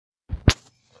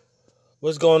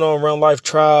What's going on, Run Life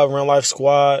Tribe, Run Life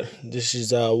Squad? This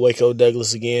is Waco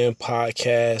Douglas again,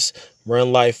 podcast,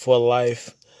 Run Life for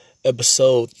Life,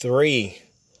 episode 3.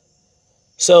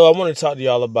 So I want to talk to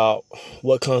y'all about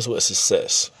what comes with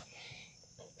success.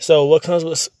 So what comes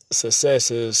with success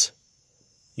is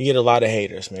you get a lot of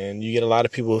haters, man. You get a lot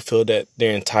of people who feel that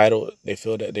they're entitled. They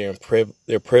feel that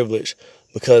they're privileged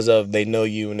because of they know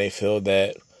you and they feel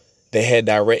that they had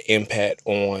direct impact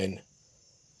on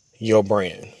your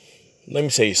brand. Let me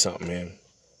tell you something, man.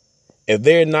 If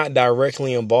they're not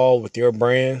directly involved with your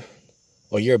brand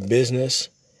or your business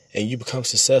and you become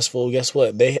successful, guess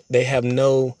what? They have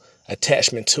no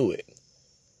attachment to it.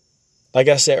 Like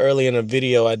I said earlier in a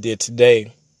video I did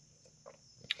today,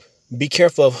 be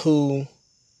careful of who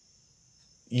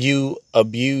you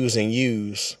abuse and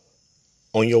use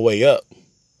on your way up.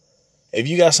 If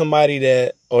you got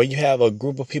somebody or you have a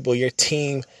group of people, your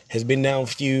team has been down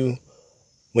with you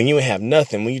when you have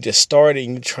nothing, when you just started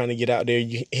and you're trying to get out there,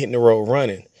 you hitting the road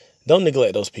running, don't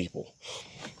neglect those people.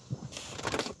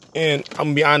 And I'm going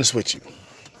to be honest with you.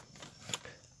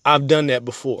 I've done that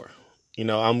before. You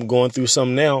know, I'm going through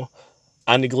something now.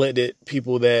 I neglected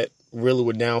people that really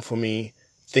were down for me,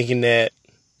 thinking that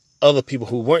other people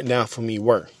who weren't down for me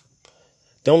were.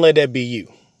 Don't let that be you.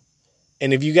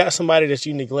 And if you got somebody that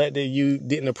you neglected, you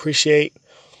didn't appreciate,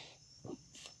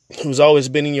 who's always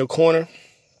been in your corner,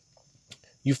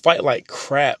 you fight like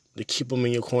crap to keep them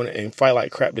in your corner and fight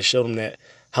like crap to show them that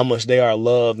how much they are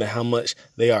loved and how much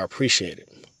they are appreciated.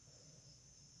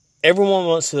 Everyone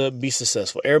wants to be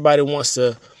successful. Everybody wants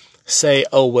to say,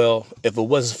 oh, well, if it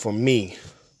wasn't for me,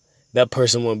 that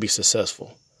person wouldn't be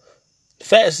successful. The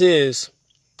fact is,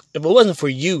 if it wasn't for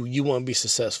you, you wouldn't be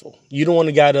successful. You don't want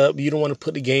to get up. You don't want to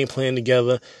put the game plan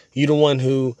together. You're the one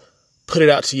who put it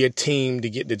out to your team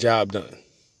to get the job done.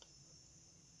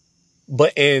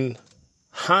 But in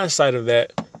hindsight of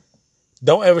that,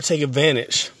 don't ever take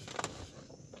advantage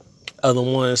of the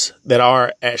ones that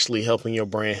are actually helping your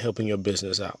brand, helping your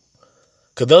business out.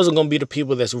 Because those are going to be the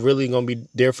people that's really going to be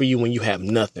there for you when you have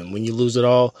nothing, when you lose it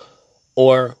all,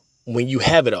 or when you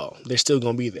have it all. They're still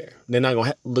going to be there. They're not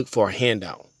going to look for a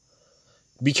handout.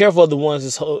 Be careful of the ones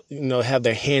that have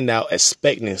their hand out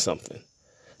expecting something.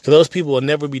 Because those people will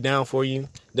never be down for you.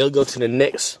 They'll go to the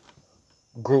next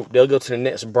group. They'll go to the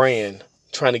next brand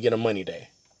trying to get a money day.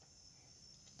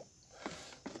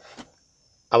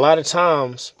 A lot of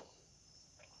times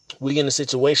we get in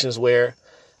situations where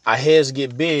our heads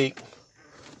get big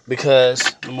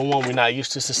because, number one, we're not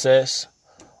used to success,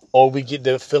 or we get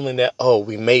the feeling that, oh,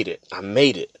 we made it. I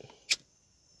made it.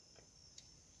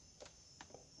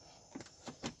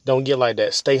 Don't get like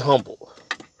that. Stay humble.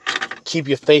 Keep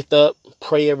your faith up.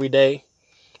 Pray every day.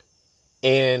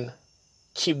 And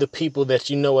keep the people that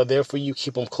you know are there for you,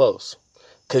 keep them close.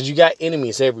 Because you got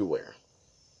enemies everywhere.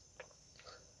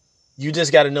 You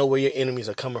just got to know where your enemies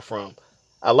are coming from.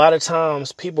 A lot of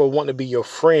times people want to be your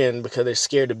friend because they're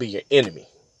scared to be your enemy.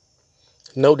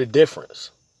 Know the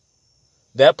difference.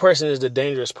 That person is the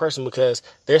dangerous person because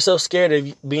they're so scared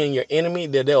of being your enemy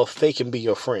that they'll fake and be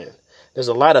your friend. There's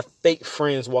a lot of fake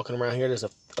friends walking around here. There's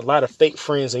a lot of fake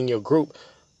friends in your group.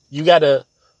 You gotta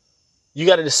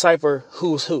decipher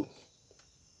who's who.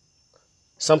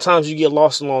 Sometimes you get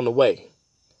lost along the way.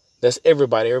 That's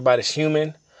everybody. Everybody's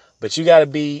human. But you got to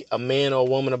be a man or a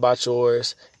woman about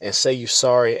yours and say you're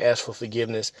sorry, ask for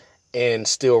forgiveness, and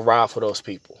still ride for those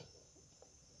people.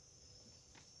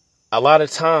 A lot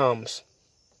of times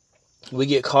we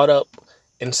get caught up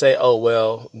and say, oh,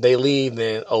 well, they leave,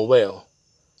 then, oh, well.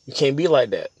 You can't be like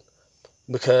that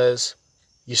because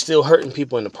you're still hurting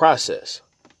people in the process.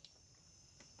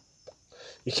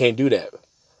 You can't do that.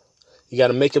 You got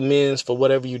to make amends for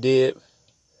whatever you did,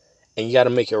 and you got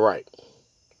to make it right.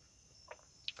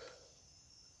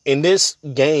 In this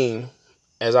game,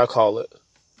 as I call it,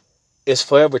 it's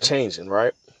forever changing,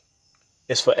 right?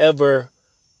 It's forever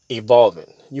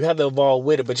evolving. You have to evolve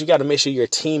with it, but you got to make sure your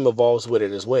team evolves with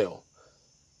it as well.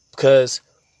 Because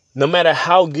no matter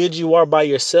how good you are by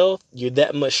yourself, you're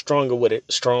that much stronger with a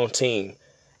strong team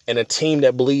and a team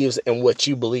that believes in what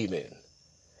you believe in.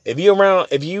 If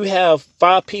you have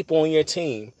 5 people on your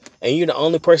team and you're the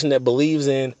only person that believes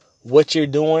in what you're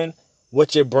doing,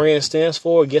 what your brand stands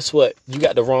for, guess what? You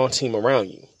got the wrong team around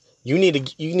you. You need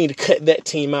to cut that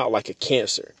team out like a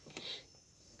cancer.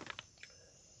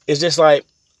 It's just like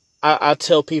I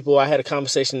tell people, I had a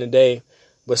conversation today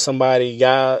with somebody,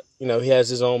 guy, he has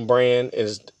his own brand,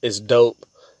 is dope.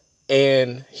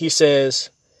 And he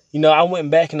says, I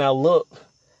went back and I looked,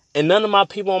 and none of my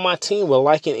people on my team were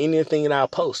liking anything that I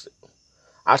posted.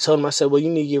 I told him, I said, well, you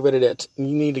need to get rid of that. You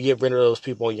need to get rid of those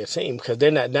people on your team because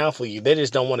they're not down for you. They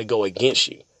just don't want to go against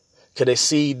you. Because they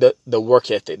see the work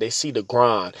ethic. They see the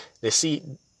grind. They see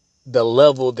the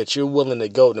level that you're willing to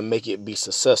go to make it be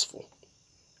successful.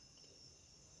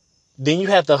 Then you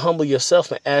have to humble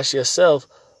yourself and ask yourself,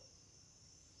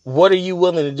 what are you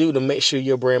willing to do to make sure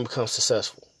your brand becomes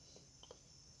successful?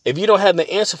 If you don't have the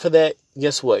answer for that,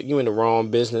 guess what? You're in the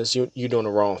wrong business. You're doing the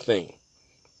wrong thing.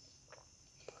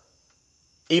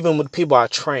 Even with people I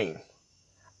train,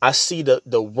 I see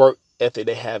the work ethic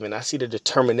they have, and I see the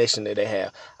determination that they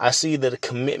have. I see the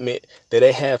commitment that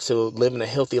they have to living a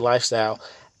healthy lifestyle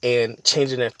and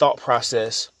changing their thought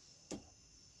process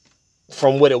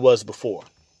from what it was before.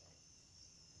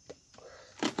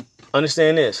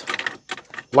 Understand this.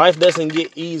 Life doesn't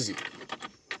get easy.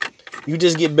 You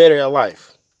just get better at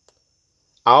life.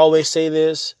 I always say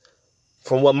this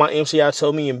from what my MCI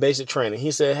told me in basic training.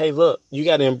 He said, hey, look, you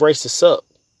got to embrace the suck.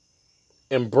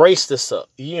 Embrace the suck.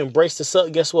 You embrace the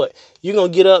suck, guess what? You're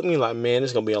going to get up and you're like, man,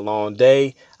 it's going to be a long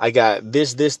day. I got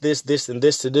this, and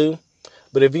this to do.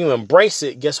 But if you embrace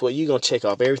it, guess what? You're going to check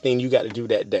off everything you got to do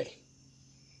that day.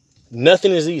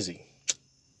 Nothing is easy.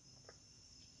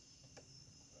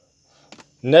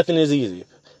 Nothing is easy.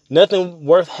 Nothing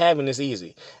worth having is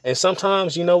easy. And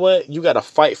sometimes, you know what? You got to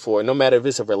fight for it. No matter if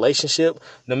it's a relationship,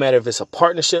 no matter if it's a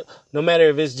partnership, no matter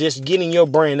if it's just getting your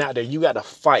brand out there, you got to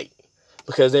fight.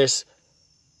 Because there's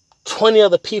 20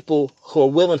 other people who are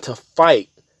willing to fight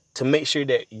to make sure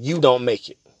that you don't make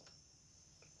it.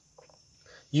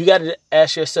 You got to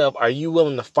ask yourself, are you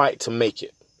willing to fight to make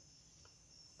it?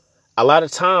 A lot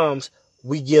of times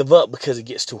we give up because it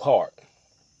gets too hard.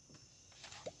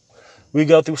 We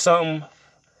go through something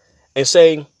and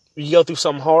say, you go through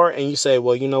something hard and you say,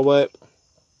 well, you know what?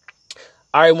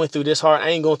 I already went through this hard. I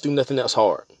ain't going through nothing else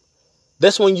hard.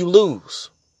 That's when you lose.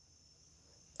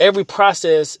 Every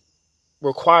process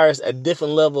requires a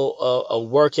different level of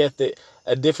work ethic,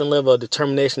 a different level of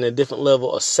determination, a different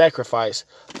level of sacrifice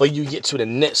for you to get to the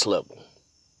next level.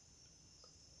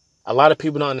 A lot of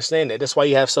people don't understand that. That's why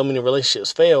you have so many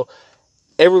relationships fail.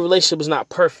 Every relationship is not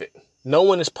perfect. No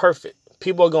one is perfect.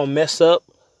 People are going to mess up.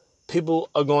 People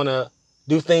are going to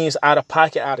do things out of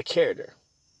pocket, out of character.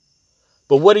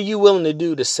 But what are you willing to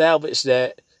do to salvage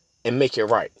that and make it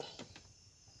right?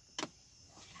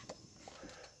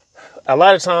 A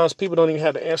lot of times people don't even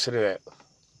have the answer to that.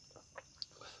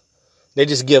 They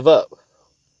just give up.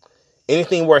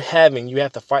 Anything worth having, you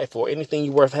have to fight for. Anything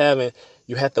you worth having,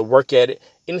 you have to work at it.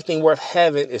 Anything worth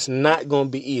having is not going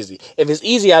to be easy. If it's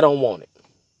easy, I don't want it.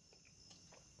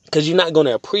 Because you're not going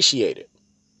to appreciate it.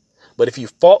 But if you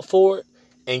fought for it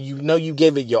and you know you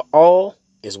gave it your all,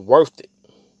 it's worth it.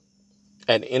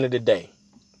 At the end of the day.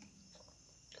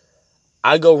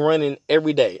 I go running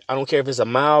every day. I don't care if it's a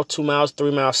mile, 2 miles,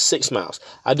 3 miles, 6 miles.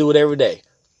 I do it every day.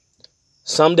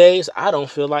 Some days I don't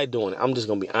feel like doing it. I'm just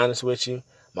going to be honest with you.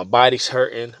 My body's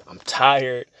hurting. I'm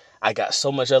tired. I got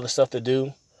so much other stuff to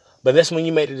do. But that's when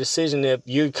you make the decision that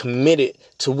you're committed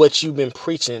to what you've been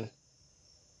preaching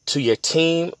to your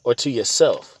team or to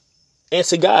yourself. And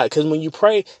to God. Because when you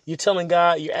pray, you're telling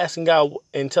God, you're asking God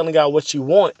and telling God what you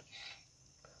want.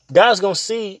 God's going to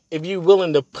see if you're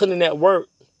willing to put in that work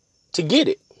to get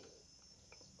it.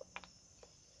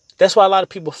 That's why a lot of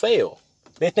people fail.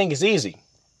 They think it's easy.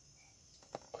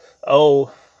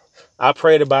 Oh, I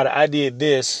prayed about it. I did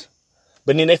this.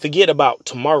 But then they forget about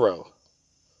tomorrow.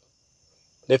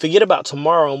 They forget about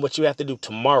tomorrow and what you have to do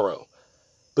tomorrow.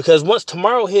 Because once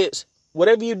tomorrow hits,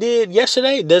 whatever you did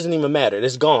yesterday doesn't even matter.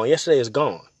 It's gone. Yesterday is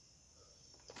gone.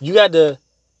 You got to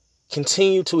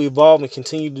continue to evolve and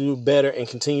continue to do better and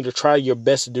continue to try your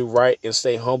best to do right and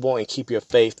stay humble and keep your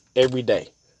faith every day.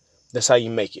 That's how you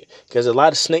make it. Because there's a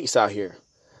lot of snakes out here.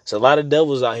 There's a lot of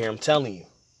devils out here, I'm telling you.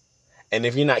 And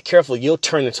if you're not careful, you'll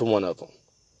turn into one of them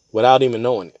without even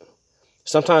knowing it.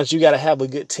 Sometimes you got to have a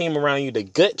good team around you to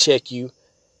gut check you,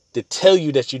 to tell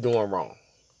you that you're doing wrong.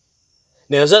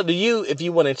 Now, it's up to you if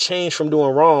you want to change from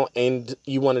doing wrong and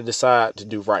you want to decide to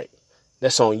do right.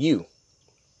 That's on you.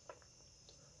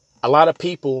 A lot of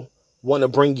people want to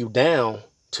bring you down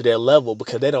to their level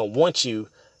because they don't want you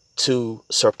to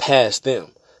surpass them.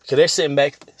 Because they're sitting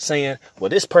back saying, well,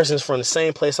 this person's from the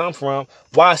same place I'm from.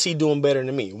 Why is he doing better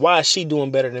than me? Why is she doing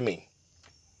better than me?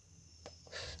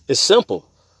 It's simple.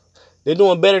 They're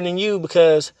doing better than you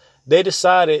because they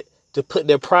decided to put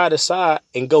their pride aside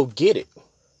and go get it.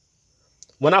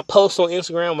 When I post on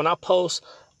Instagram, when I post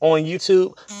on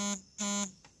YouTube,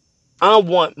 I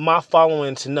want my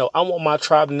following to know. I want my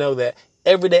tribe to know that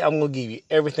every day I'm going to give you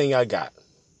everything I got.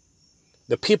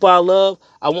 The people I love,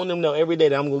 I want them to know every day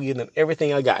that I'm going to give them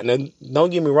everything I got. Now, don't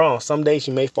get me wrong. Some days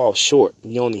you may fall short.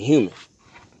 You're only human.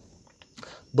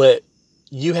 But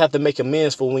you have to make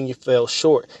amends for when you fell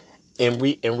short and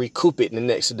recoup it the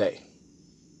next day.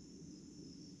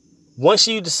 Once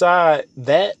you decide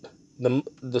that,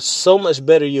 the so much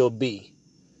better you'll be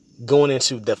going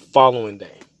into the following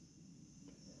day.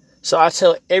 So I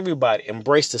tell everybody,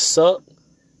 embrace the suck.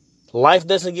 Life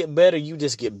doesn't get better, you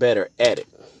just get better at it.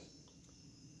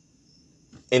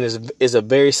 And it's a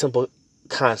very simple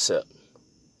concept.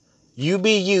 You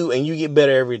be you and you get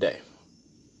better every day.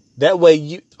 That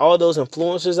way, all those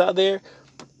influencers out there,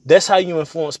 that's how you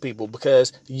influence people,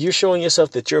 because you're showing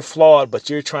yourself that you're flawed, but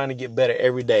you're trying to get better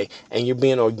every day. And you're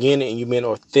being organic and you're being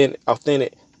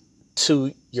authentic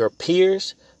to your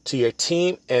peers, to your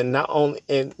team, and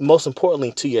most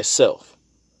importantly, to yourself.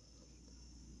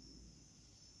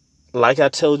 Like I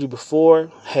told you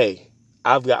before, hey,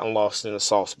 I've gotten lost in the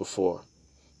sauce before.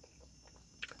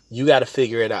 You got to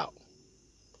figure it out.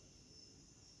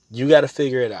 You got to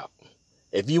figure it out.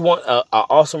 If you want an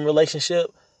awesome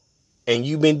relationship and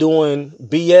you've been doing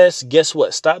BS, guess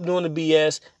what? Stop doing the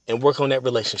BS and work on that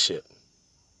relationship.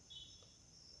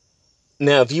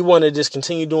 Now, if you want to just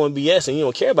continue doing BS and you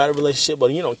don't care about a relationship,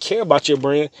 but you don't care about your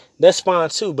brand, that's fine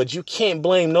too. But you can't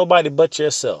blame nobody but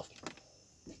yourself.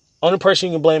 Only person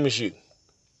you can blame is you.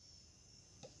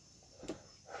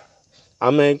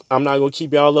 I'm not going to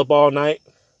keep y'all up all night.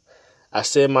 I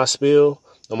said my spiel.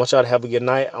 I want y'all to have a good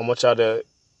night. I want y'all to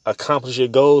accomplish your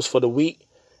goals for the week.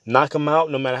 Knock them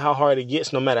out no matter how hard it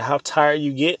gets, no matter how tired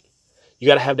you get. You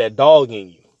got to have that dog in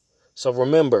you. So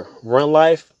remember, run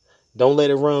life. Don't let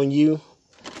it run you.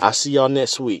 I'll see y'all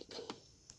next week.